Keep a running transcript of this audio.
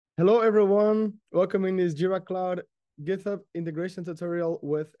Hello, everyone. Welcome in this Jira Cloud GitHub integration tutorial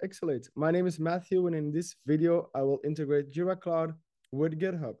with Exalate. My name is Matthew, and in this video, I will integrate Jira Cloud with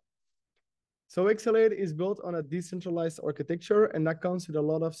GitHub. So Exalate is built on a decentralized architecture, and that comes with a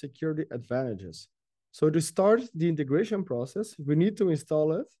lot of security advantages. So to start the integration process, we need to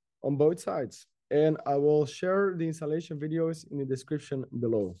install it on both sides. And I will share the installation videos in the description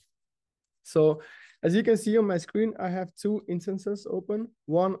below. So as you can see on my screen, I have two instances open,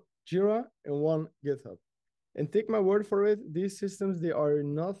 one Jira and one GitHub. And take my word for it, these systems, they are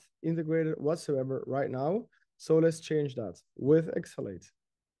not integrated whatsoever right now. So let's change that with Exalate.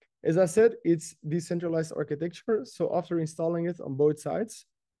 As I said, it's decentralized architecture. So after installing it on both sides,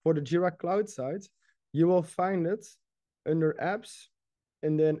 for the Jira Cloud side, you will find it under apps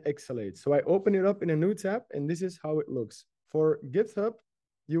and then Exalate. So I open it up in a new tab, and this is how it looks. For GitHub,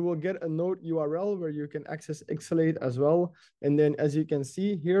 you will get a node URL where you can access Exalate as well. And then as you can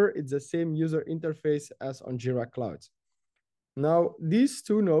see here, it's the same user interface as on Jira Cloud. Now, these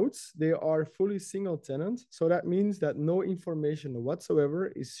two nodes, they are fully single tenant. So that means that no information whatsoever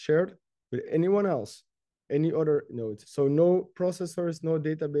is shared with anyone else, any other node. So no processors, no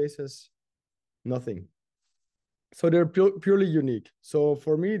databases, nothing. So they're purely unique. So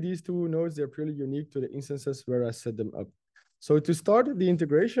for me, these two nodes, they're purely unique to the instances where I set them up. So to start the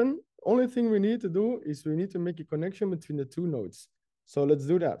integration, only thing we need to do is we need to make a connection between the two nodes. So let's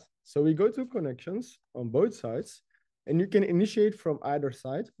do that. So we go to connections on both sides, and you can initiate from either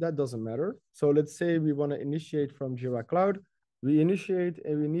side. That doesn't matter. So let's say we want to initiate from Jira Cloud. We initiate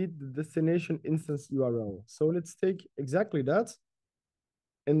and we need the destination instance URL. So let's take exactly that.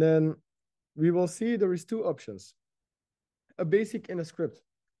 And then we will see there is two options, a basic and a script.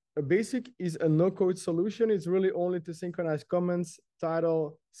 A basic is a no-code solution. It's really only to synchronize comments,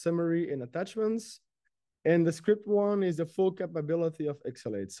 title, summary, and attachments. And the script one is the full capability of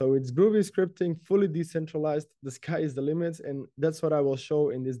Exalate. So it's Groovy scripting, fully decentralized. The sky is the limit, and that's what I will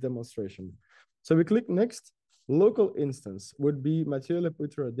show in this demonstration. So we click next. Local instance would be Mathieu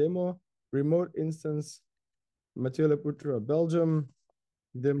Leputre demo, remote instance, Mathieu Leputre Belgium,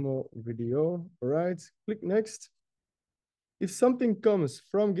 demo video. All right, click next. If something comes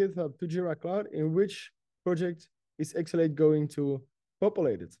from GitHub to Jira Cloud, in which project is Exalate going to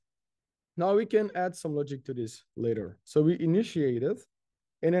populate it? Now we can add some logic to this later. So we initiate it,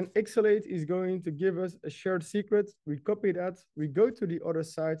 and then Exalate is going to give us a shared secret. We copy that, we go to the other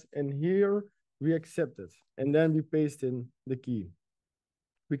side, and here we accept it. And then we paste in the key.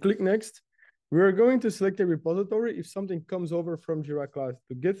 We click next. We're going to select a repository if something comes over from Jira Cloud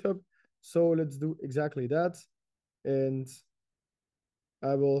to GitHub. So let's do exactly that. And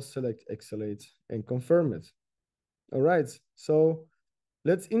I will select Exalate and confirm it. All right, so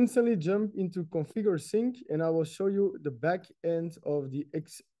let's instantly jump into configure sync, and I will show you the back end of the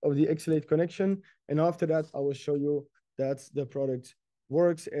Exalate connection. And after that, I will show you that the product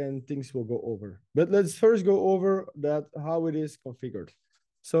works and things will go over. But let's first go over that how it is configured.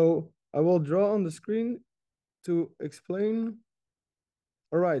 So I will draw on the screen to explain.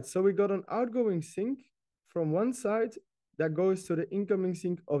 All right, so we got an outgoing sync from one side that goes to the incoming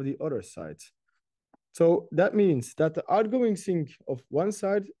sync of the other side. So that means that the outgoing sync of one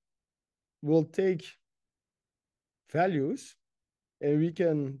side will take values, and we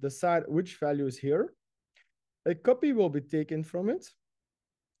can decide which value is here. A copy will be taken from it,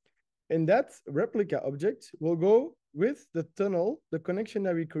 and that replica object will go with the tunnel, the connection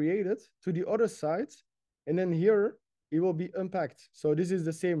that we created, to the other side, and then here it will be unpacked. So this is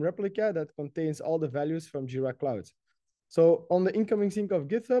the same replica that contains all the values from Jira Cloud. So on the incoming sync of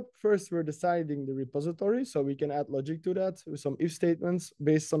GitHub, first we're deciding the repository, so we can add logic to that with some if statements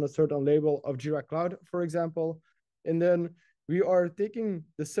based on a certain label of Jira Cloud, for example. And then we are taking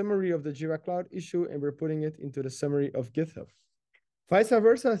the summary of the Jira Cloud issue and we're putting it into the summary of GitHub. Vice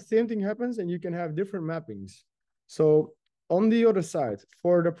versa, same thing happens, and you can have different mappings. So on the other side,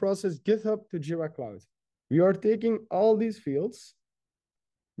 for the process GitHub to Jira Cloud, we are taking all these fields,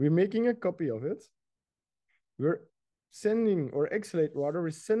 we're making a copy of it, we're sending, or Exalate rather,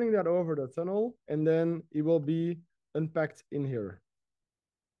 is sending that over the tunnel, and then it will be unpacked in here.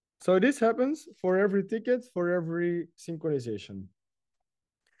 So this happens for every ticket, for every synchronization.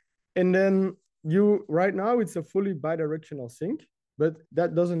 And then right now it's a fully bidirectional sync, but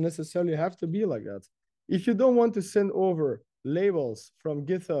that doesn't necessarily have to be like that. If you don't want to send over labels from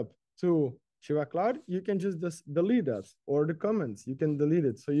GitHub to Jira Cloud, you can just delete that, or the comments, you can delete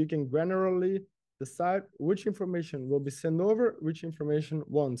it. So you can granularly decide which information will be sent over, which information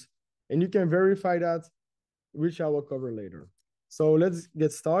won't. And you can verify that, which I will cover later. So let's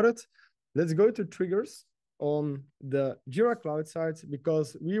get started. Let's go to triggers on the Jira Cloud side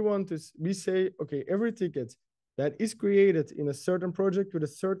because we say, okay, every ticket that is created in a certain project with a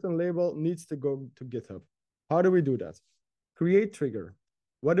certain label needs to go to GitHub. How do we do that? Create trigger.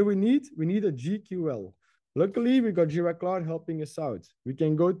 What do we need? We need a GQL. Luckily, we got Jira Cloud helping us out. We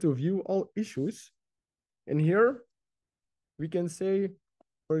can go to view all issues. And here we can say,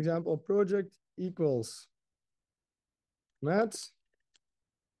 for example, project equals maths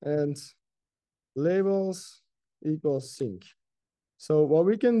and labels equals sync. So what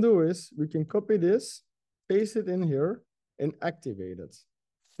we can do is we can copy this, paste it in here, and activate it.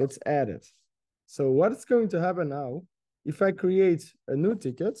 Let's add it. So what's going to happen now, if I create a new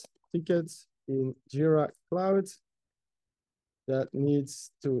tickets in Jira Cloud that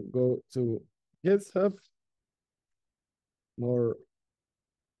needs to go to GitHub, more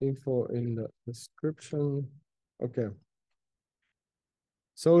info in the description. Okay.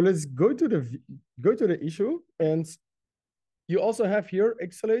 So let's go to the issue, and you also have here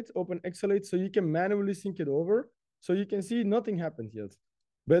Exalate, open Exalate, so you can manually sync it over. So you can see nothing happened yet.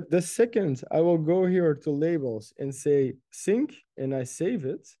 But the second I will go here to labels and say sync, and I save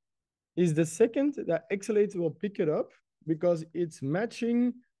it, is the second that Exalate will pick it up because it's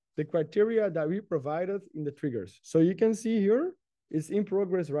matching the criteria that we provided in the triggers. So you can see here, it's in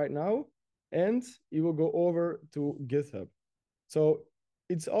progress right now, and it will go over to GitHub. So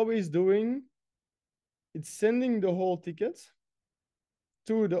it's always it's sending the whole ticket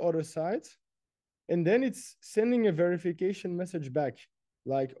to the other side, and then it's sending a verification message back.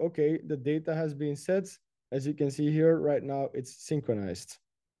 Like, okay, the data has been set. As you can see here right now, it's synchronized.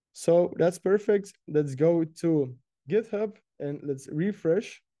 So that's perfect. Let's go to GitHub and let's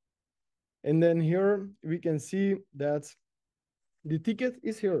refresh. And then here we can see that the ticket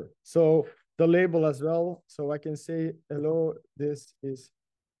is here. So the label as well. So I can say, hello, this is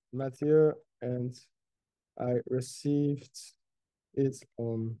Mathieu, and I received it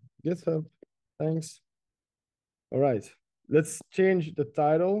on GitHub. Thanks. All right. Let's change the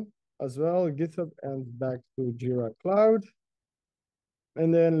title as well, GitHub and back to Jira Cloud.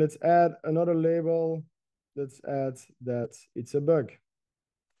 And then let's add another label. Let's add that it's a bug.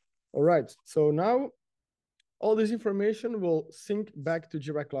 All right. So now all this information will sync back to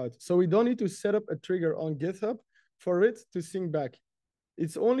Jira Cloud. So we don't need to set up a trigger on GitHub for it to sync back.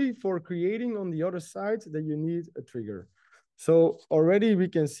 It's only for creating on the other side that you need a trigger. So already we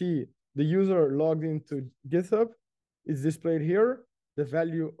can see the user logged into GitHub. It's displayed here, the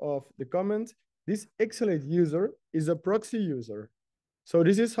value of the comment. This Exalate user is a proxy user. So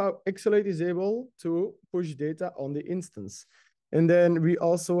this is how Exalate is able to push data on the instance. And then we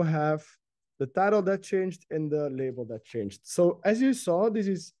also have the title that changed and the label that changed. So as you saw,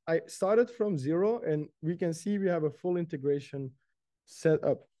 I started from 0, and we can see we have a full integration set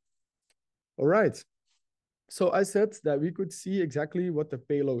up. All right. So I said that we could see exactly what the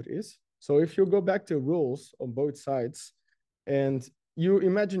payload is. So if you go back to rules on both sides, and you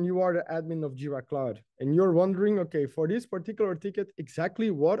imagine you are the admin of Jira Cloud, and you're wondering, okay, for this particular ticket,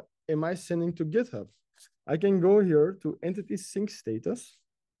 exactly what am I sending to GitHub? I can go here to entity sync status,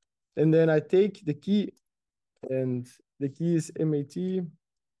 and then I take the key, and the key is MAT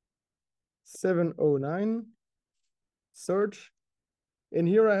 709, search. And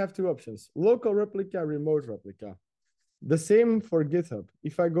here I have two options, local replica, remote replica. The same for GitHub.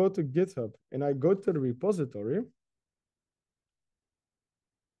 If I go to GitHub and I go to the repository,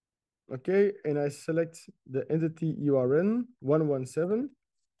 okay, and I select the entity URN 117,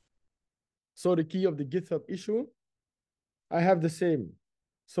 so the key of the GitHub issue, I have the same.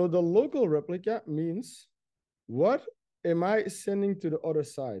 So the local replica means, what am I sending to the other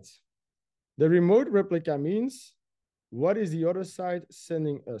side? The remote replica means, what is the other side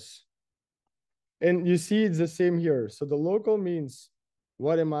sending us? And you see it's the same here. So the local means,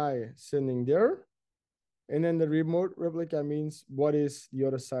 what am I sending there? And then the remote replica means, what is the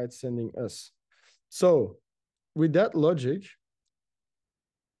other side sending us? So with that logic,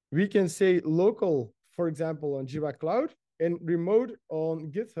 we can say local, for example, on Jira Cloud, and remote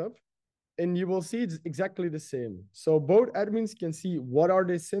on GitHub, and you will see it's exactly the same. So both admins can see what are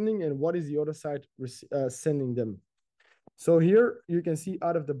they sending and what is the other side sending them. So here you can see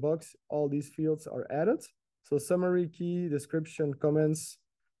out of the box, all these fields are added. So summary, key, description, comments,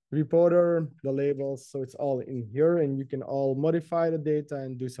 reporter, the labels. So it's all in here, and you can all modify the data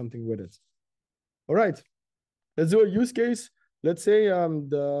and do something with it. All right, let's do a use case. Let's say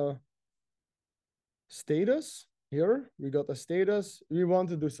the status here, we got a status. We want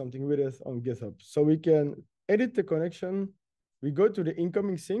to do something with it on GitHub. So we can edit the connection. We go to the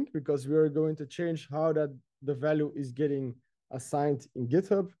incoming sync because we are going to change how that the value is getting assigned in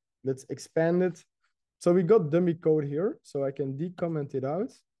GitHub. Let's expand it. So we got dummy code here, so I can decomment it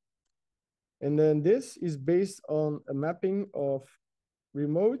out. And then this is based on a mapping of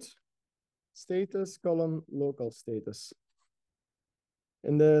remote status colon local status.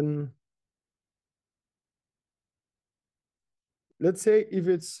 And then let's say if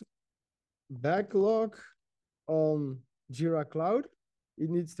it's backlog on Jira Cloud, it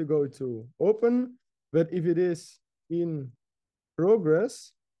needs to go to open. But if it is in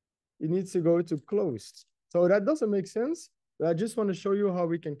progress, it needs to go to closed. So that doesn't make sense. But I just want to show you how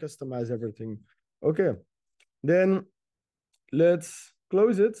we can customize everything. Okay, then let's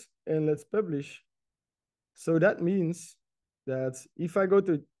close it and let's publish. So that means that if I go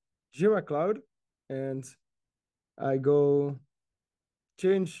to Jira Cloud and I go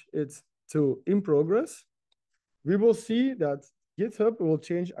change it to in progress, we will see that GitHub will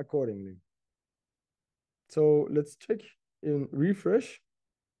change accordingly. So let's check in refresh.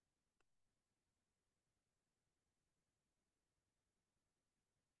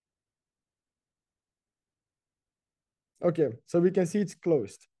 Okay, so we can see it's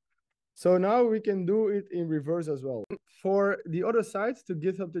closed. So now we can do it in reverse as well. For the other side, to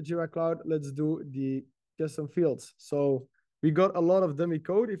GitHub to Jira Cloud, let's do the custom fields. So we got a lot of dummy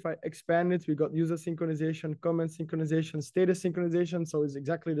code. If I expand it, we got user synchronization, comment synchronization, status synchronization. So it's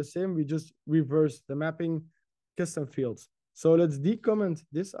exactly the same. We just reverse the mapping, custom fields. So let's decomment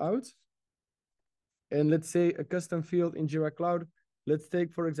this out. And let's say a custom field in Jira Cloud. Let's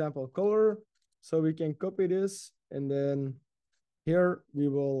take, for example, color. So we can copy this and then here we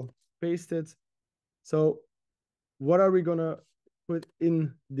will paste it. So what are we gonna put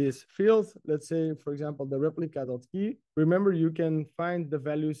in this field? Let's say, for example, the replica.key. Remember, you can find the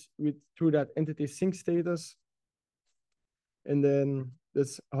values through that entity sync status. And then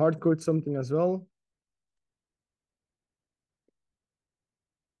let's hard code something as well.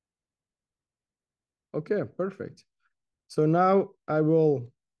 Okay, perfect. So now I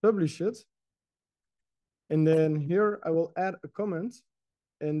will publish it. And then here I will add a comment.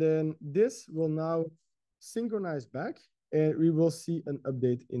 And then this will now synchronize back and we will see an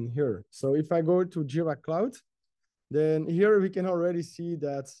update in here. So if I go to Jira Cloud, then here we can already see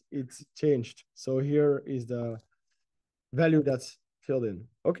that it's changed. So here is the value that's filled in.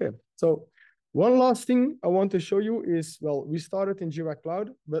 Okay, so one last thing I want to show you is, well, we started in Jira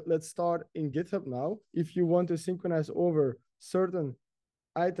Cloud, but let's start in GitHub now. If you want to synchronize over certain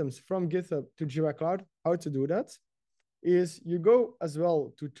items from GitHub to Jira Cloud, how to do that is you go as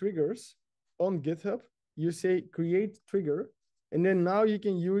well to triggers on GitHub, you say create trigger, and then now you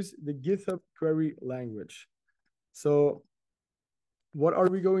can use the GitHub query language. So what are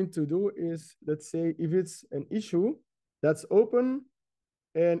we going to do is, let's say if it's an issue that's open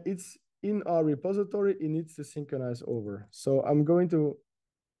and it's in our repository, it needs to synchronize over. So I'm going to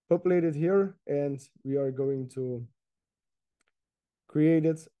populate it here and we are going to create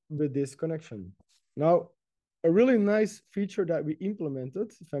it with this connection. Now, a really nice feature that we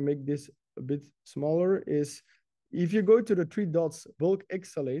implemented, if I make this a bit smaller, is if you go to the three dots, bulk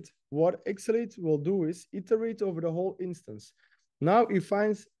Exalate, what Exalate will do is iterate over the whole instance. Now it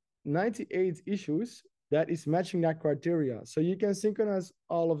finds 98 issues that is matching that criteria. So you can synchronize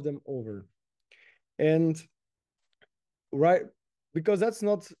all of them over. And right, because that's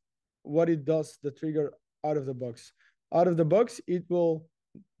not what it does, the trigger out of the box. Out of the box, it will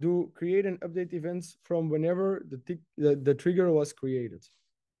create and update events from whenever the trigger was created.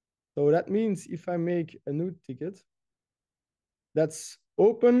 So that means if I make a new ticket that's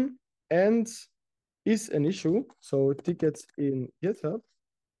open and is an issue, so tickets in GitHub,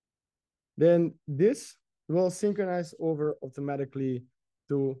 then this will synchronize over automatically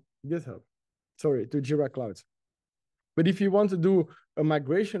to GitHub, sorry, to Jira Cloud. But if you want to do a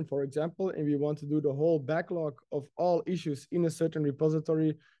migration, for example, and we want to do the whole backlog of all issues in a certain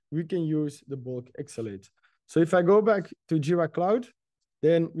repository, we can use the bulk Exalate. So if I go back to Jira Cloud,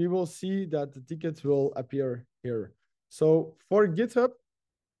 then we will see that the tickets will appear here. So for GitHub,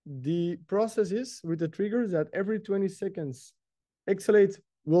 the process is with the triggers that every 20 seconds, Exalate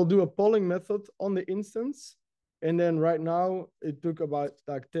will do a polling method on the instance. And then right now, it took about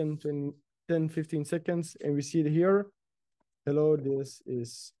like 10, 15 seconds. And we see it here. Hello, this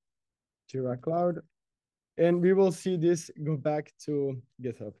is Jira Cloud. And we will see this go back to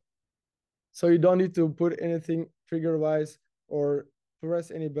GitHub. So you don't need to put anything trigger-wise or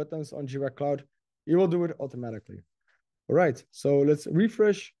press any buttons on Jira Cloud. It will do it automatically. All right, so let's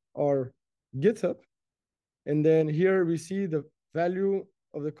refresh our GitHub. And then here we see the value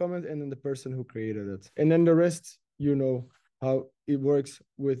of the comment and then the person who created it. And then the rest, you know how it works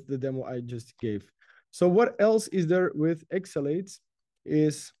with the demo I just gave. So what else is there with Exalate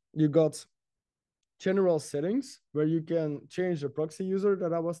is you got general settings where you can change the proxy user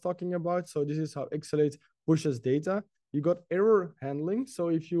that I was talking about. So this is how Exalate pushes data. You got error handling. So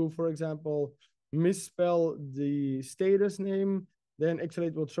if you, for example, misspell the status name, then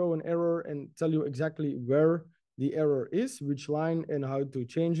Exalate will throw an error and tell you exactly where the error is, which line, and how to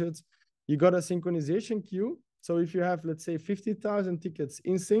change it. You got a synchronization queue. So if you have, let's say, 50,000 tickets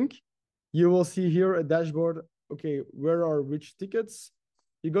in sync, you will see here a dashboard. Okay, where are which tickets?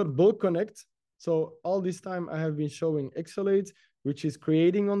 You got bulk connect. So all this time I have been showing Exalate, which is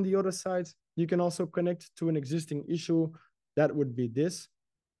creating on the other side. You can also connect to an existing issue. That would be this.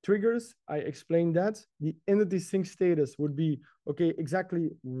 Triggers, I explained that. The entity sync status would be, okay,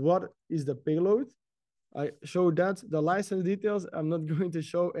 exactly what is the payload? I showed that. The license details I'm not going to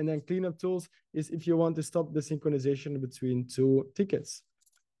show. And then cleanup tools is if you want to stop the synchronization between two tickets.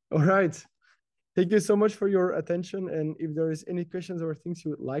 All right. Thank you so much for your attention. And if there is any questions or things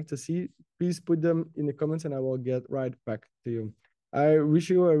you would like to see, please put them in the comments and I will get right back to you. I wish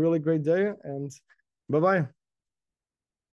you a really great day and bye-bye.